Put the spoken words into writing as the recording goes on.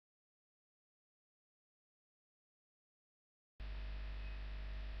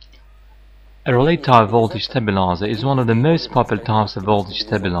A relay type voltage stabilizer is one of the most popular types of voltage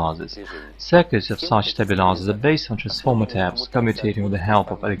stabilizers. Circuits of such stabilizers are based on transformer taps commutating with the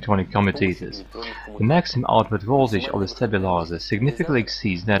help of electronic commutators. The maximum output voltage of the stabilizer significantly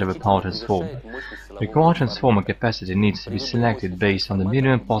exceeds that of a power transformer. The required transformer capacity needs to be selected based on the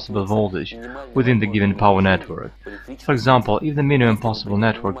minimum possible voltage within the given power network. For example, if the minimum possible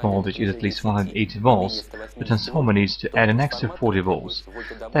network voltage is at least 180 volts, the transformer needs to add an extra 40 volts.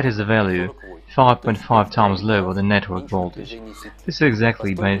 That is the value 5.5 times lower than network voltage. This is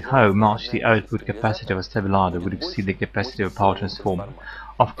exactly by how much the output capacity of a stabilizer would exceed the capacity of a power transformer.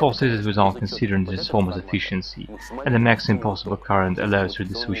 Of course, this is without considering the transformer's efficiency and the maximum possible current allowed through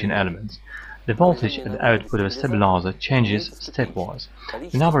the switching elements. The voltage at the output of a stabilizer changes stepwise.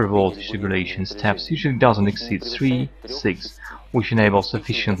 The number of voltage regulation steps usually doesn't exceed 3, 6, which enables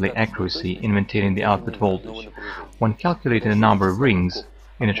sufficient accuracy in maintaining the output voltage. When calculating the number of rings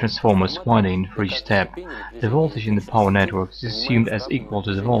in a transformer's winding for each step, the voltage in the power network is assumed as equal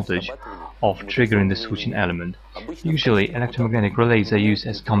to the voltage of triggering the switching element. Usually, electromagnetic relays are used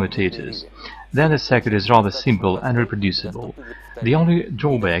as commutators. Then the circuit is rather simple and reproducible. The only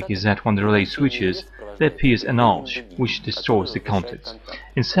drawback is that when the relay switches, there appears an arch, which distorts the contacts.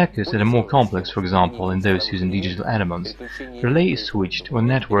 In circuits that are more complex, for example in those using digital elements, the relay is switched when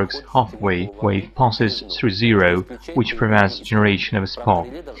the network's halfwave wave passes through zero, which prevents generation of a spark.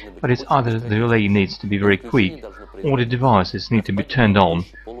 But it's either the relay needs to be very quick, or the devices need to be turned on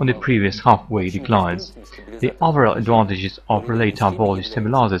when the previous halfway declines. The overall advantages of relay-type voltage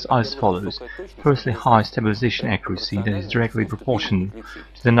stabilizers are as follows. Firstly, high stabilization accuracy that is directly proportional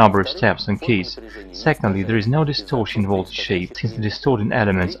to the number of steps and keys. Secondly, there is no distortion in voltage shape, since the distorting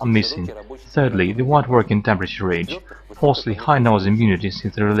elements are missing. Thirdly, the wide working temperature range. Fourthly, high noise immunity,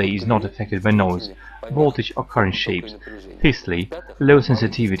 since the relay is not affected by noise, voltage or current shapes. Fifthly, low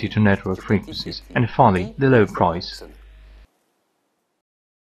sensitivity to network frequencies. And finally, the low price.